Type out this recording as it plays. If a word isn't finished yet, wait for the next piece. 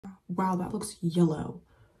Wow, that looks yellow.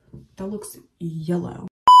 That looks yellow.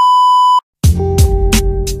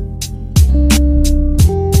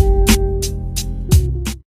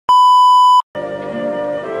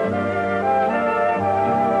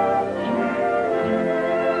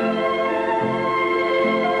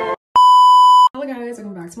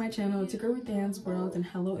 To my channel, it's your girl with Dan's World, and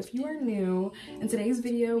hello if you are new. In today's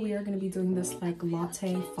video we are going to be doing this like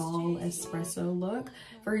latte fall espresso look,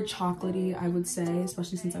 very chocolatey I would say,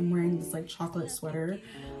 especially since I'm wearing this like chocolate sweater.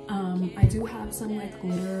 I do have some like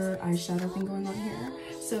glitter eyeshadow thing going on here,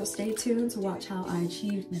 so stay tuned to watch how I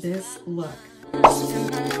achieve this look.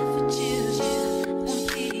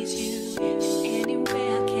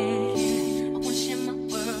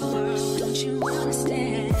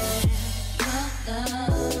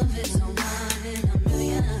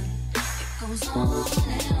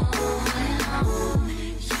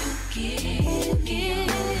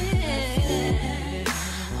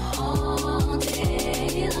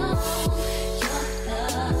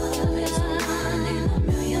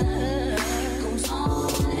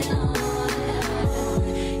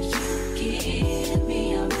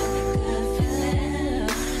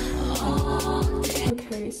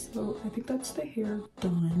 So I think that's the hair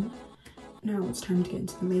done. Now it's time to get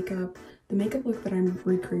into the makeup. The makeup look that I'm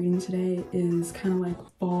recreating today is kind of like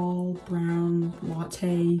fall brown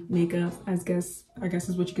latte makeup, I guess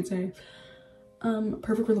is what you could say.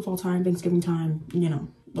 Perfect for the fall time, Thanksgiving time, you know,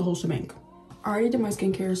 the whole shebang. I already did my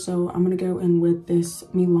skincare, so I'm gonna go in with this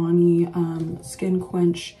Milani Skin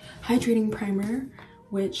Quench Hydrating Primer,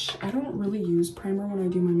 which I don't really use primer when I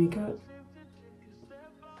do my makeup,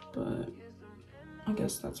 but I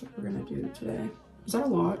guess that's what we're gonna do today. Is that a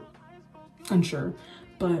lot? Unsure,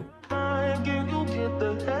 but I don't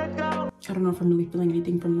know if I'm really feeling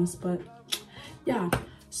anything from this, but yeah.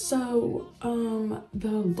 So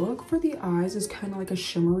the look for the eyes is kind of like a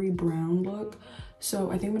shimmery brown look,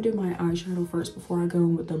 so I think I'm gonna do my eyeshadow first before I go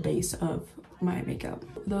in with the base of my makeup.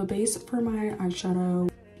 The base for my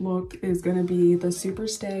eyeshadow look is gonna be the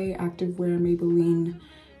Superstay Activewear Maybelline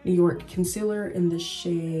New York concealer in the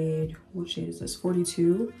shade, what shade is this,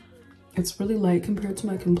 42. It's really light compared to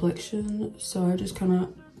my complexion, so I just kind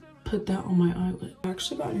of put that on my eyelid. I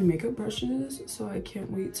actually got new makeup brushes, so I can't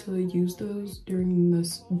wait to use those during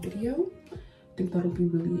this video. I think that'll be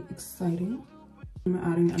really exciting. I'm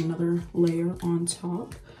adding another layer on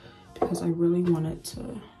top because I really want it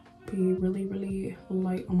to be really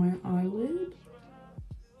light on my eyelid,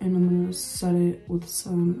 and I'm gonna set it with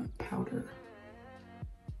some powder.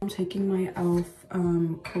 I'm taking my e.l.f.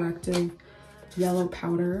 Corrective yellow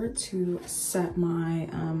powder to set my,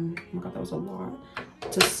 oh my god, that was a lot,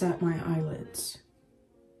 to set my eyelids.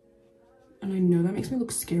 And I know that makes me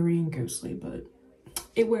look scary and ghostly, but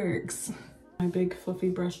it works. My big fluffy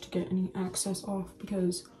brush to get any excess off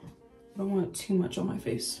because I don't want too much on my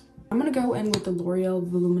face. I'm gonna go in with the L'Oreal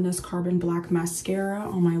Voluminous Carbon Black Mascara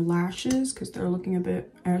on my lashes because they're looking a bit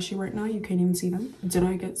ashy right now. You can't even see them. Did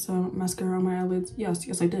I get some mascara on my eyelids? Yes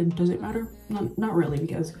I did. Does it matter? Not really,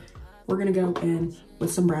 because we're gonna go in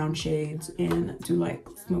with some brown shades and do like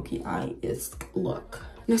smoky eye-esque look.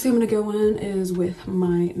 Next thing I'm gonna go in is with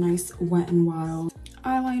my nice Wet n Wild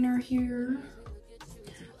eyeliner here.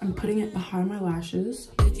 I'm putting it behind my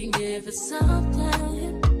lashes.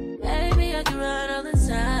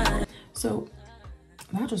 So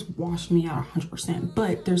that just washed me out 100%,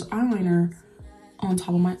 but there's eyeliner on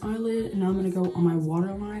top of my eyelid, and now I'm gonna go on my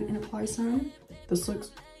waterline and apply some. This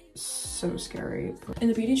looks so scary. In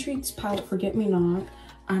the Beauty Treats palette Forget Me Not,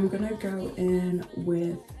 I'm gonna go in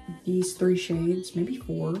with these 3 shades, maybe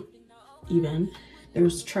 4 even.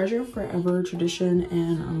 There's Treasure, Forever, Tradition,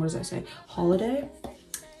 and what does that say, Holiday.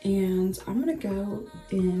 And I'm gonna go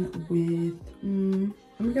in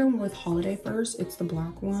with Holiday first. It's the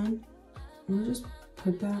black one. I'm gonna just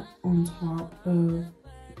put that on top of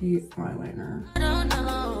the eyeliner. I don't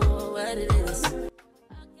know what it is.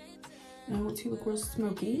 Now I want to look real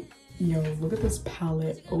smoky. Yo, look at this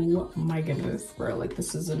palette. Oh my goodness, bro. Like,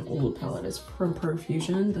 this is an old palette. It's from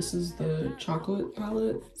Profusion. This is the chocolate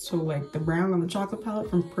palette. So like the brown on the chocolate palette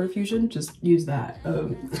from Profusion, just use that. I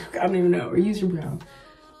don't even know, or use your brown.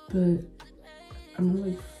 But I'm gonna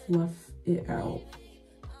like fluff it out.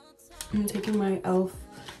 I'm taking my e.l.f.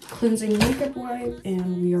 cleansing makeup wipe,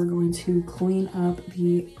 and we are going to clean up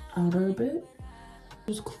the outer bit.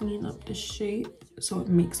 Just clean up the shape so it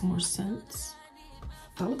makes more sense.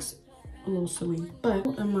 That looks a little silly, but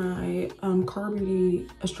in my Car Beauty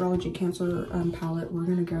Astrology Cancer palette, we're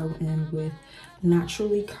gonna go in with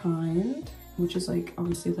Naturally Kind, which is like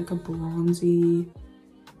obviously like a bronzy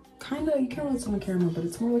kind of, you can't really see on the camera, but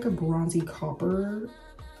it's more like a bronzy copper.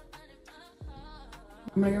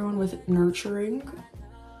 I'm gonna go in with Nurturing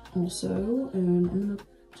also, and I'm gonna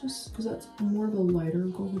just, because that's more of a lighter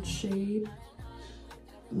gold shade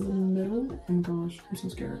in the middle. Oh my gosh, I'm so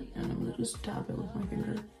scared. And I'm gonna just dab it with my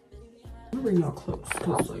finger. I'm gonna bring y'all close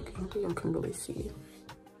because like I don't think y'all can really see.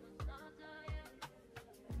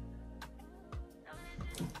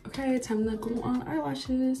 Okay, time to glue on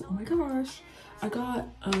eyelashes. Oh my gosh, I got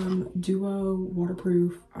Duo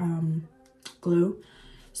waterproof glue,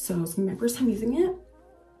 so it's gonna be my first time using it.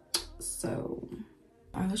 So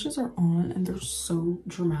eyelashes are on and they're so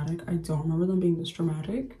dramatic. I don't remember them being this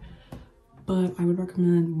dramatic, but I would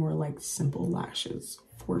recommend more like simple lashes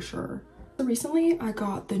for sure. So recently I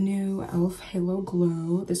got the new e.l.f. Halo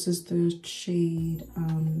Glow. This is the shade,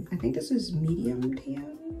 I think this is medium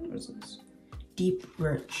tan. What is this? Deep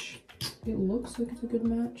Rich. It looks like it's a good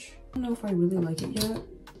match. I don't know if I really like it yet.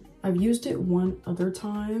 I've used it one other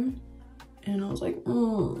time and I was like, I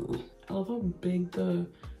love how big the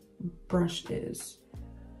brush is.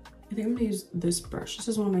 I think I'm gonna use this brush. This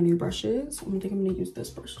is one of my new brushes. I think I'm gonna use this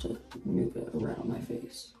brush to move it around my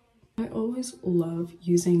face. I always love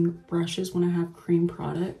using brushes when I have cream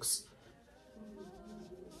products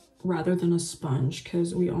rather than a sponge,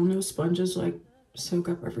 because we all know sponges like soak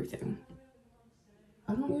up everything.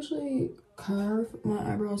 I don't usually carve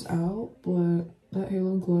my eyebrows out, but that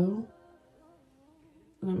Halo Glow,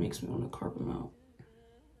 that makes me want to carve them out.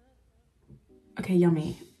 Okay,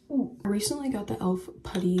 yummy. Ooh. I recently got the e.l.f.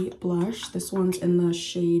 Putty blush. This one's in the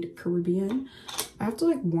shade Caribbean. I have to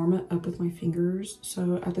like warm it up with my fingers,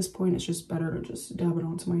 so at this point it's just better to just dab it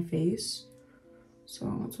onto my face.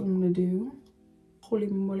 So that's what I'm gonna do. Holy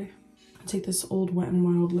moly. I take this old Wet n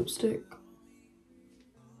Wild lipstick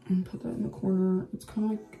and put that in the corner. It's kind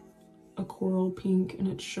of like a coral pink and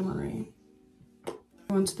it's shimmery.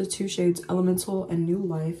 I went to the two shades Elemental and New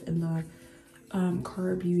Life in the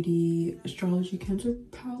Cara Beauty Astrology Cancer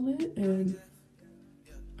palette, and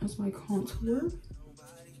as my contour.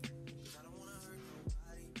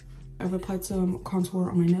 I've applied some contour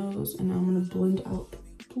on my nose and now I'm gonna blend out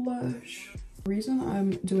blush. The reason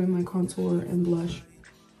I'm doing my contour and blush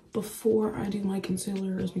before I do my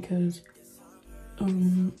concealer is because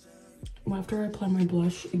after I apply my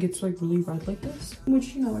blush, it gets like really red like this,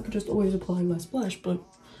 which, you know, I could just always apply less blush, but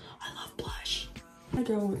I love blush. I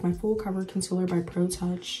go with my full cover concealer by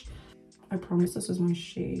ProTouch. I promise this is my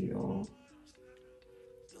shade, y'all.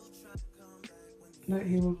 That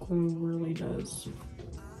Halo Glow really does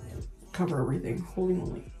cover everything. Holy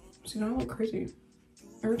moly. See, now I look crazy.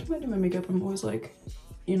 Every time I do my makeup, I'm always like,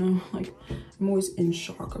 you know, like, I'm always in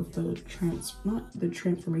shock of the not the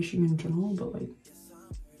transformation in general, but like,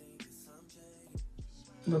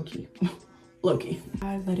 low-key. Low-key.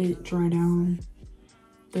 I let it dry down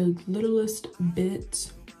the littlest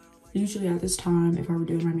bit. Usually at this time, if I were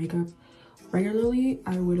doing my makeup regularly,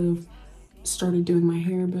 I would have started doing my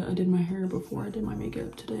hair, but I did my hair before I did my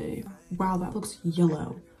makeup today. Wow, that looks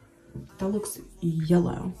yellow. That looks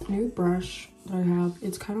yellow. New brush that I have,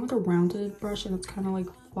 it's kind of like a rounded brush and it's kind of like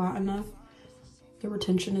flat enough. The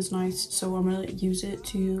retention is nice, so I'm gonna use it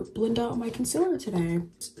to blend out my concealer today.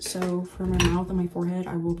 So for my mouth and my forehead,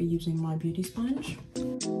 I will be using my beauty sponge.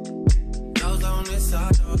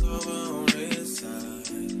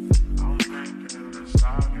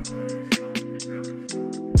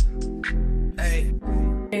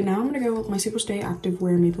 Okay, now I'm gonna go with my Super Stay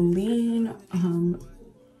Activewear Maybelline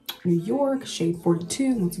New York shade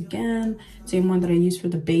 42. Once again, same one that I used for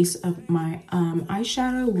the base of my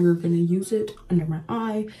eyeshadow. We're gonna use it under my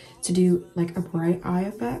eye to do like a bright eye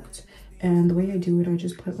effect. And the way I do it, I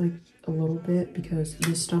just put like a little bit because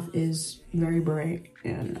this stuff is very bright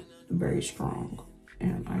and very strong,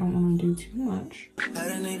 and I don't want to do too much.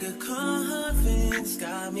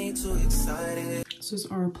 This is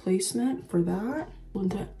our placement for that.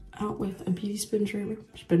 Blend it out with a beauty sponge.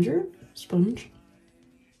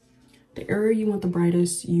 The area you want the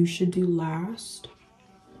brightest, you should do last.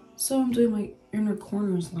 So I'm doing my inner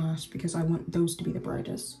corners last because I want those to be the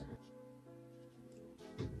brightest.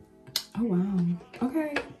 Oh wow.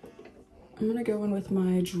 Okay. I'm gonna go in with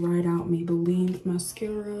my dried out Maybelline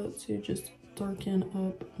mascara to just darken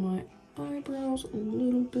up my eyebrows a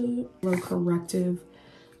little bit. A corrective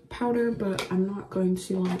powder, but I'm not going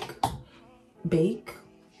to like bake.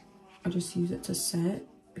 I just use it to set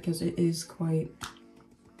because it is quite,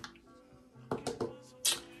 I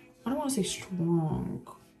don't want to say strong.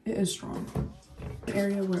 It is strong. The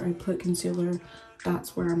area where I put concealer,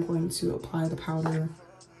 that's where I'm going to apply the powder,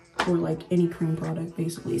 or like any cream product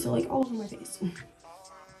basically. So like all over my face.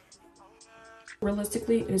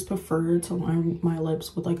 Realistically, it is preferred to line my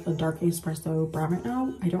lips with like a dark espresso brown right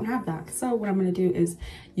now. I don't have that. So what I'm going to do is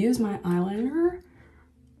use my eyeliner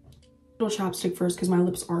little chapstick first because my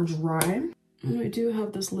lips are dry. And I do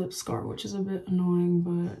have this lip scar, which is a bit annoying,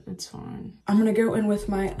 but it's fine. I'm gonna go in with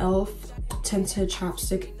my e.l.f. tinted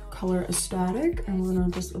chapstick color Aesthetic. I'm gonna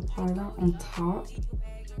just apply that on top.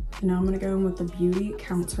 And now I'm gonna go in with the Beauty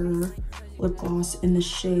Counter lip gloss in the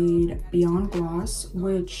shade Beyond Gloss,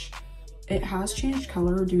 which it has changed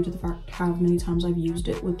color due to the fact how many times I've used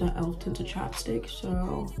it with the e.l.f. tinted chapstick.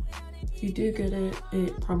 So if you do get it,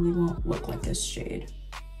 it probably won't look like this shade.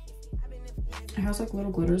 It has like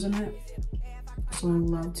little glitters in it, so I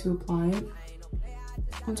love to apply it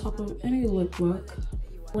on top of any lip look.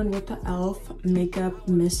 Went with the e.l.f. Makeup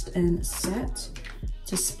Mist and Set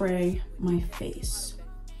to spray my face.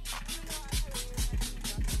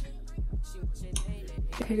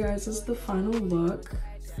 Okay guys, this is the final look.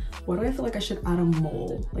 Why do I feel like I should add a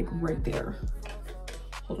mole, like right there?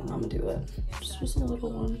 Hold on, I'm gonna do it. Just a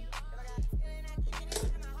little one.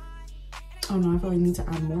 Oh no, I feel like I need to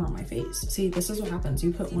add more on my face. See, this is what happens.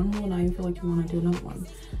 You put one mole, now you feel like you want to do another one.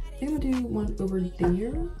 I think I'm gonna do one over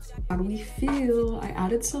there. How do we feel? I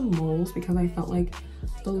added some moles because I felt like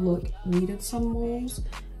the look needed some moles.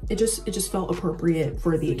 It just felt appropriate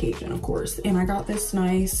for the occasion, of course. And I got this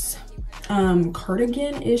nice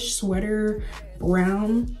cardigan-ish sweater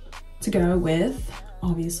brown to go with.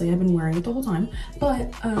 Obviously, I've been wearing it the whole time.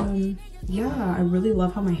 But yeah, I really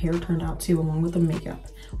love how my hair turned out too, along with the makeup.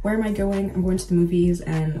 Where am I going? I'm going to the movies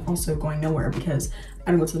and also going nowhere because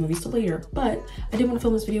I don't go to the movies till later. But I did want to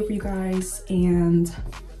film this video for you guys, and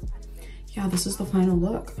yeah, this is the final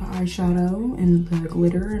look. The eyeshadow and the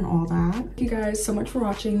glitter and all that. Thank you guys so much for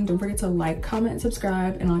watching. Don't forget to like, comment, and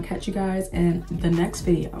subscribe, and I'll catch you guys in the next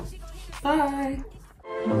video. Bye!